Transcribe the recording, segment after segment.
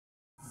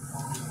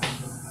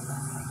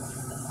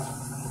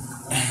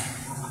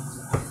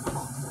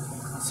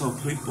So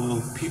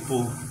people,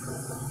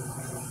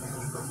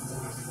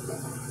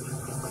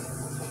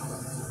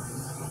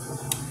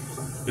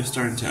 they're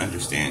starting to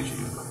understand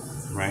you,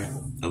 right?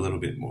 A little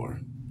bit more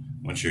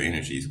once your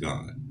energy's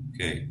gone.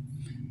 Okay.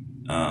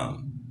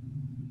 Um,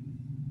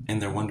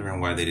 and they're wondering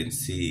why they didn't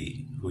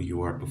see who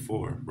you are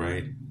before,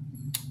 right?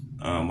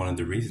 One of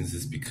the reasons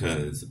is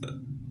because,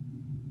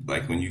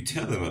 like, when you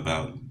tell them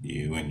about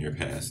you and your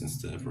past and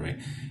stuff, right,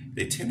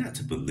 they tend not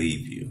to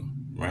believe you,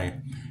 right?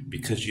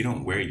 Because you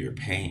don't wear your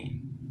pain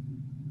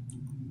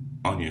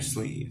on your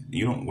sleeve.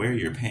 You don't wear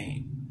your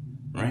pain,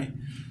 right?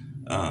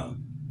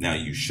 Now,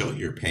 you show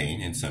your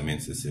pain in some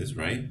instances,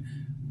 right?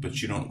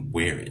 But you don't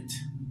wear it.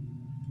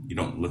 You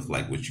don't look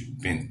like what you've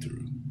been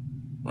through,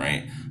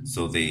 right?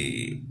 So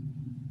they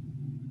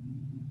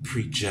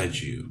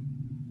prejudge you,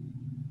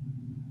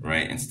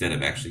 right? Instead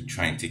of actually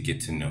trying to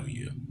get to know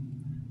you,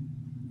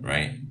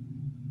 right?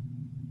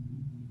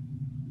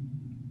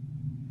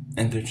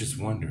 And they're just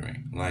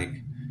wondering, like,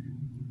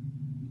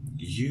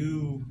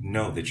 you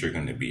know that you're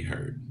going to be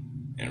hurt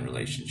in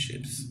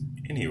relationships,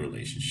 any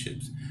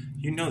relationships.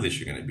 You know that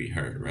you're going to be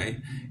hurt,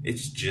 right?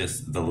 It's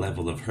just the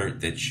level of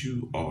hurt that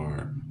you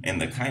are and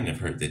the kind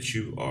of hurt that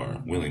you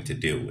are willing to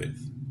deal with,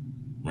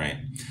 right?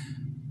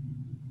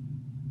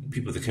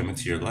 People that come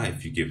into your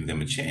life, you give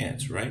them a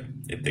chance, right?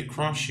 If they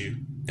cross you,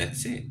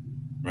 that's it,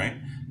 right?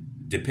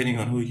 Depending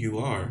on who you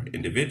are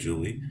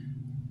individually,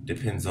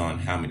 depends on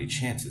how many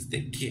chances they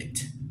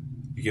get.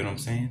 You get what I'm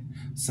saying?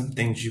 Some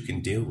things you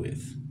can deal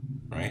with,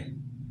 right?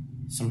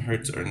 Some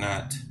hurts are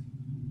not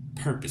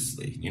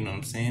purposely, you know what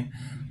I'm saying?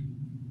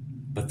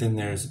 But then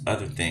there's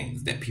other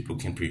things that people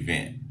can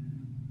prevent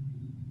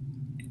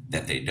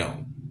that they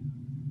don't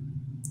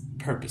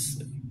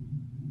purposely,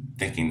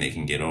 thinking they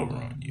can get over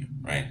on you,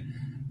 right?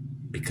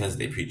 Because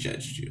they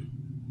prejudged you,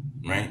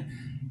 right?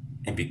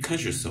 And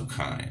because you're so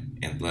kind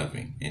and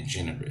loving and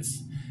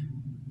generous,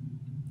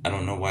 I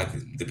don't know why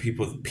the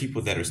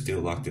people that are still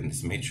locked in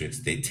this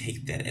matrix, they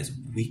take that as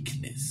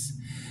weakness.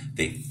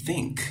 They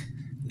think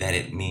that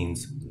it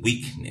means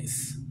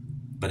weakness,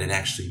 but it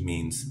actually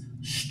means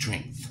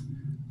strength.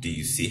 Do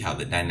you see how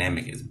the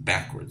dynamic is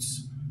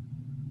backwards,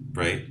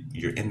 right?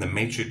 You're in the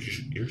matrix,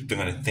 you're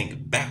going to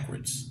think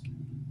backwards.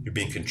 You're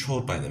being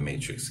controlled by the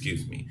matrix,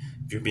 excuse me.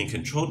 If you're being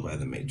controlled by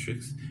the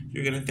matrix,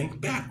 you're going to think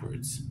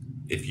backwards.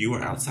 If you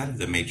are outside of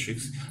the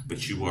matrix,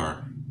 but you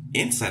are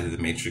inside of the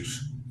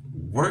matrix,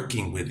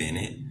 working within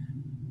it,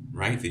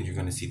 right, then you're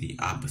going to see the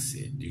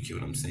opposite. Do you get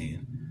what I'm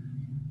saying?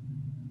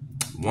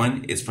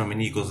 One is from an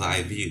eagle's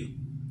eye view,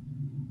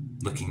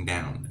 looking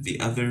down. The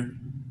other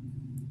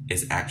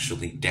is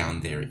actually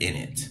down there in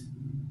it,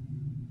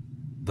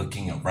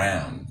 looking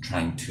around,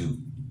 trying to,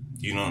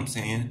 you know what I'm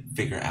saying,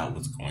 figure out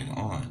what's going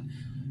on.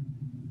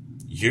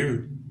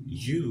 You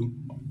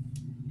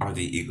are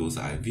the eagle's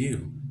eye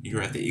view.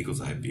 You're at the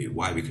eagle's eye view.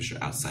 Why? Because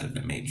you're outside of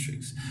the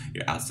matrix.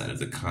 You're outside of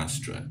the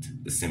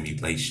construct, the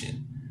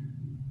simulation,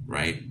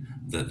 right?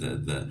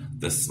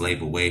 The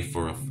slave away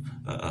for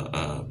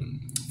a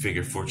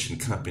figure fortune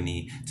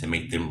company to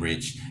make them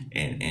rich,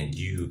 and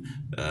you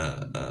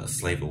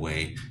slave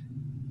away,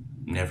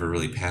 never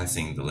really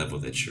passing the level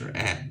that you're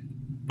at,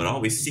 but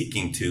always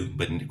seeking to,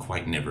 but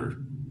quite never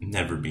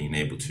being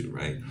able to,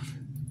 right?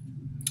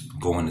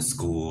 Going to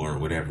school or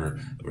whatever,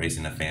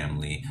 raising a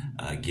family,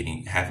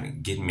 getting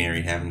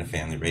married, having a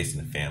family,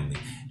 raising a family,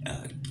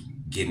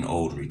 getting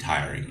old,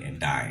 retiring, and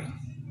dying.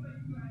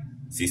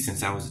 See,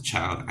 since I was a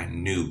child, I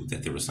knew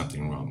that there was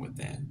something wrong with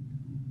that.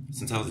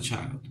 Since I was a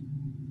child.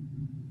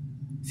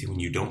 See, when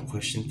you don't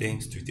question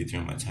things, 333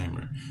 on my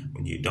timer,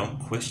 when you don't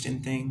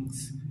question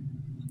things,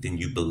 then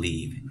you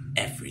believe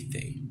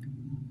everything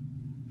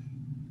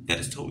that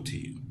is told to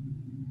you.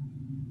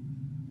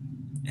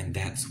 And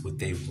that's what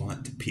they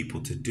want people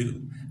to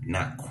do.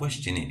 Not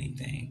question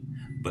anything,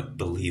 but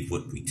believe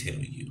what we tell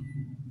you.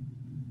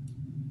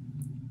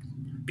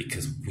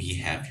 Because we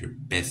have your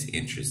best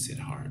interests at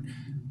heart.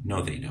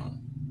 No, they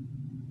don't.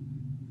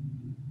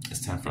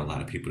 It's time for a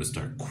lot of people to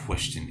start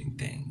questioning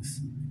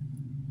things,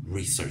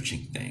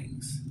 researching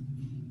things,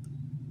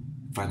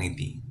 finding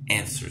the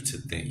answer to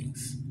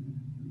things.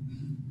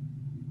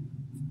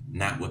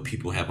 Not what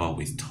people have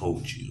always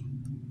told you.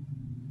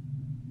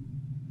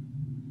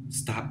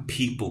 Stop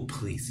people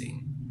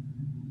pleasing.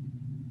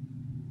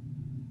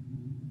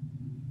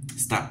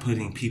 Stop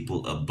putting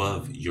people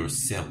above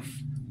yourself,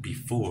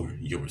 before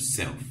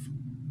yourself.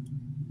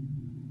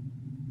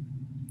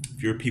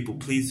 If you're a people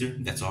pleaser,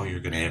 that's all you're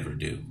going to ever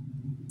do.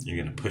 You're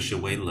going to push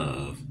away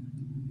love,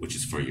 which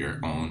is for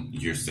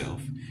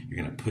yourself.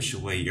 You're going to push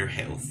away your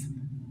health.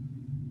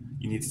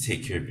 You need to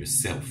take care of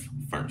yourself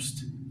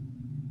first.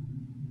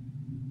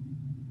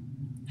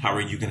 How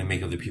are you going to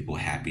make other people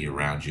happy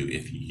around you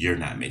if you're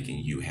not making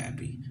you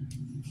happy?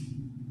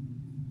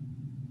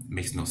 It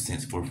makes no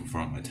sense.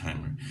 444 on my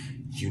timer.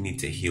 You need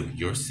to heal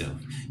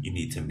yourself. You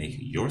need to make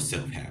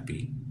yourself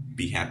happy.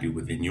 Be happy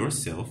within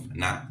yourself,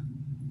 not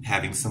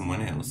having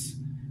someone else.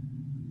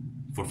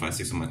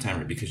 456 on my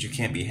timer, because you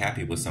can't be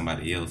happy with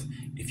somebody else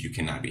if you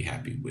cannot be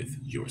happy with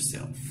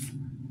yourself.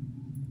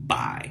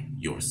 By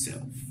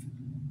yourself.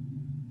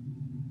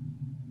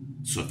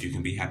 So if you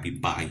can be happy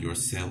by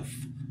yourself,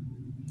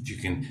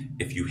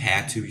 if you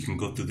had to, you can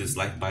go through this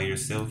life by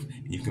yourself,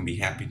 and you can be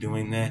happy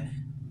doing that,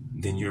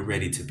 then you're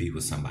ready to be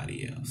with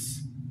somebody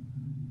else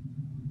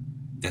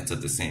that's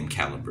of the same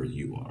caliber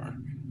you are.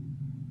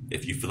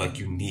 If you feel like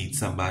you need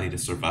somebody to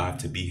survive,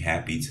 to be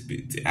happy,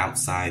 to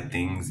outside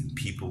things and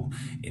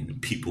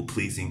people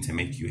pleasing to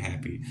make you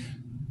happy,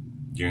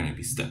 you're going to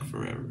be stuck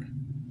forever.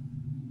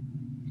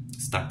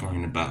 Stop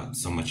worrying about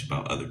so much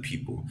about other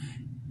people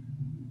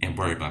and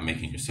worry about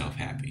making yourself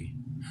happy.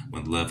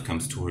 When love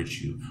comes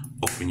towards you,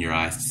 open your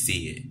eyes to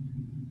see it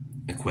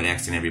and quit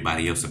asking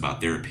everybody else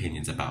about their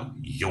opinions about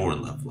your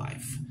love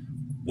life.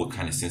 What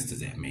kind of sense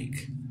does that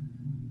make?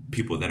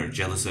 People that are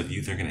jealous of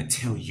you, they're going to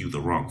tell you the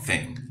wrong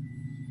thing.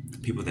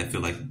 People that feel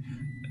like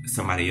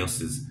somebody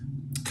else is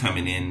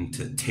coming in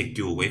to take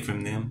you away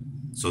from them,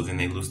 so then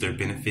they lose their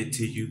benefit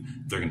to you,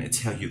 they're going to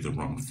tell you the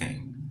wrong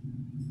thing.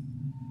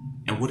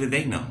 And what do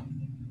they know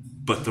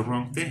but the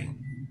wrong thing?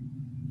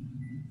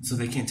 So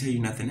they can't tell you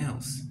nothing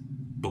else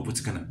but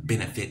what's going to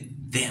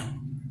benefit them.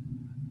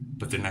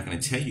 But they're not going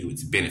to tell you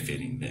it's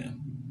benefiting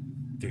them.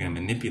 They're going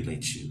to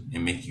manipulate you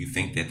and make you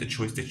think that the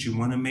choice that you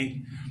want to make,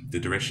 the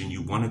direction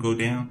you want to go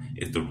down,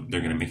 they're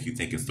going to make you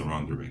think it's the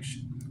wrong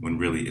direction, when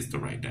really it's the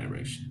right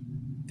direction.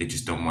 They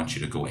just don't want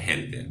you to go ahead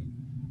of them.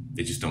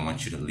 They just don't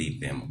want you to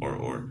leave them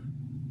or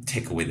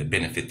take away the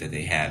benefit that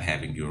they have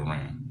having you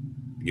around.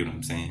 You know what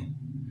I'm saying?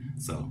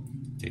 So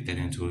take that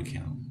into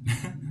account.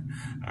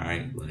 All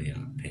right, love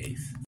y'all. Peace.